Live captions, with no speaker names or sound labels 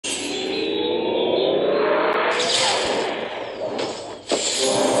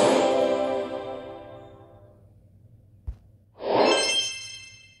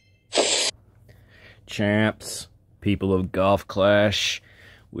Champs, people of Golf Clash,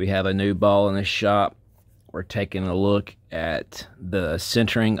 we have a new ball in the shop. We're taking a look at the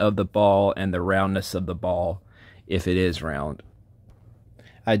centering of the ball and the roundness of the ball, if it is round.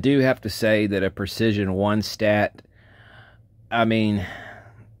 I do have to say that a Precision 1 stat, I mean,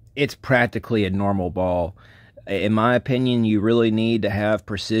 it's practically a normal ball. In my opinion, you really need to have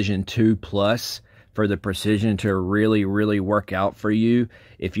Precision 2 Plus for the precision to really, really work out for you.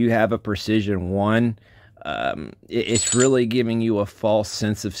 If you have a Precision 1, it's really giving you a false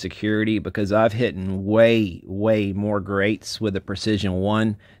sense of security, because I've hit way, way more greats with a Precision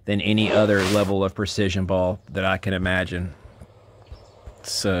 1 than any other level of precision ball that I can imagine.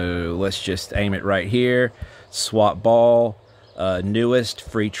 So let's just aim it right here. Swap ball, newest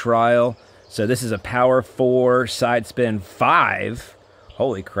free trial. So this is a Power 4 side spin 5.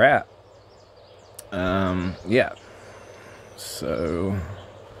 Holy crap. Yeah. So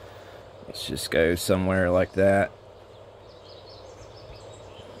let's just go somewhere like that.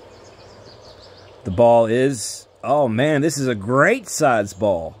 The ball is, oh man, this is a great size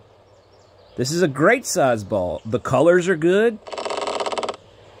ball. This is a great size ball. The colors are good.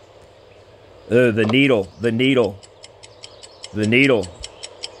 The needle.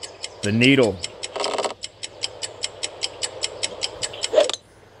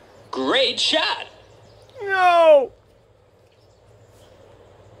 Great shot. No.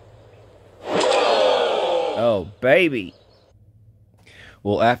 Oh, baby.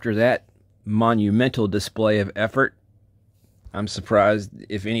 Well, after that monumental display of effort, I'm surprised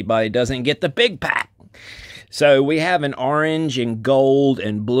if anybody doesn't get the big pack. So we have an orange and gold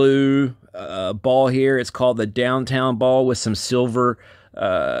and blue ball here. It's called the Downtown ball with some silver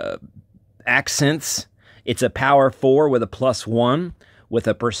accents. It's a Power 4 with a +1 with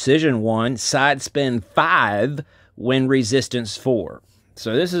a Precision 1, side spin 5, wind resistance 4.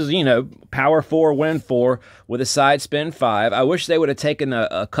 So this is, you know, Power 4, wind 4 with a side spin 5. I wish they would have taken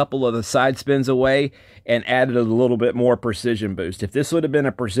a couple of the side spins away and added a little bit more precision boost. If this would have been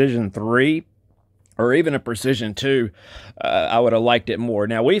a Precision 3 or even a Precision 2, I would have liked it more.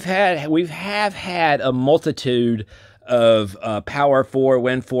 Now we have had a multitude of Power 4,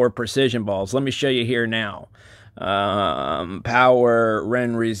 wind 4 precision balls. Let me show you here now. Power,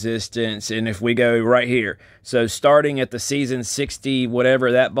 wind resistance, and if we go right here, so starting at the Season 60,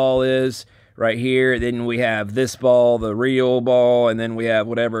 whatever that ball is right here, then we have this ball, the real ball, and then we have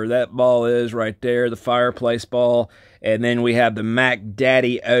whatever that ball is right there, the fireplace ball, and then we have the Mac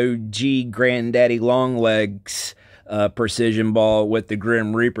Daddy OG Granddaddy Longlegs precision ball with the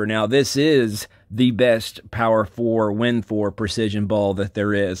Grim Reaper. Now this is the best Power 4 wind 4 precision ball that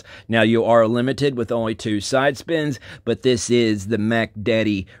there is. Now you are limited with only 2 side spins, but this is the Mac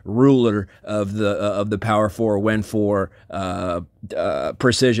Daddy ruler of the Power 4 wind 4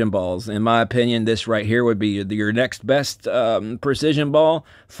 precision balls. In my opinion, this right here would be your next best precision ball.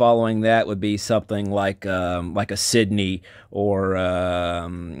 Following that would be something like a Sydney, or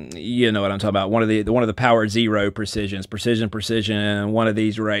you know what I'm talking about. One of the Power 0 precisions, precision. One of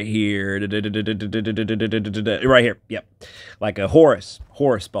these right here, right here. Yep, like a Horace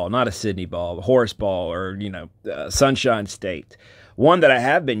ball, not a Sydney ball, a Horace ball, or you know, Sunshine State. One that I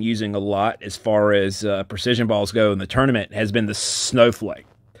have been using a lot as far as precision balls go in the tournament has been the Snowflake.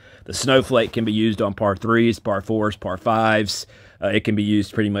 The Snowflake can be used on par 3s, par 4s, par 5s. It can be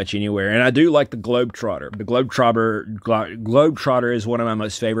used pretty much anywhere. And I do like the Globetrotter. The Globetrotter is one of my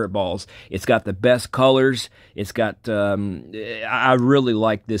most favorite balls. It's got the best colors. It's got, I really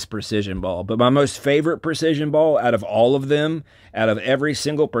like this precision ball. But my most favorite precision ball out of all of them, out of every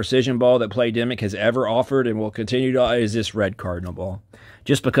single precision ball that Playdemic has ever offered and will continue to, is this Red Cardinal ball.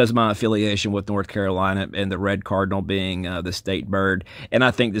 Just because of my affiliation with North Carolina and the Red Cardinal being the state bird. And I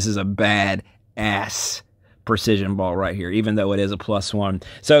think this is a bad-ass precision ball right here, even though it is a +1.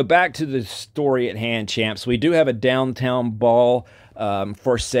 So back to the story at hand, champs. We do have a Downtown ball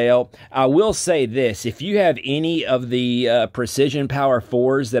for sale. I will say this: if you have any of the Precision Power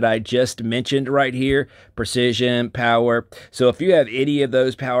 4s that I just mentioned right here, Precision, Power, so if you have any of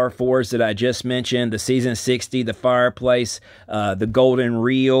those Power 4s that I just mentioned, the Season 60, the Fireplace, the Golden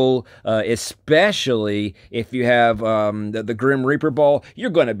Reel, especially if you have the Grim Reaper ball, you're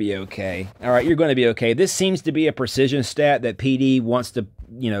going to be okay. All right, you're going to be okay. This seems to be a precision stat that PD wants to,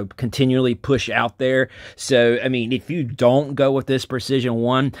 you know, continually push out there. So, I mean, if you don't go with this Precision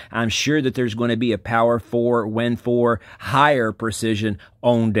 1, I'm sure that there's going to be a Power 4, Wind 4, higher precision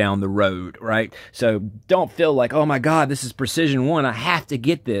on down the road, right? So don't feel like, oh my God, this is Precision 1, I have to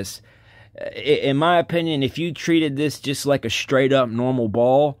get this. In my opinion, if you treated this just like a straight up normal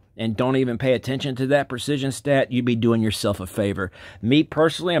ball, and don't even pay attention to that precision stat, you'd be doing yourself a favor. Me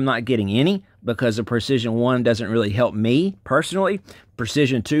personally, I'm not getting any because the Precision 1 doesn't really help me personally.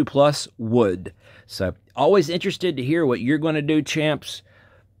 Precision 2 Plus would. So always interested to hear what you're going to do, champs.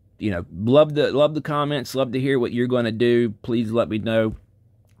 You know, love the comments, love to hear what you're going to do. Please let me know.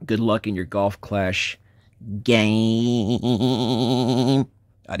 Good luck in your Golf Clash game.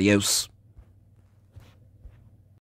 Adios.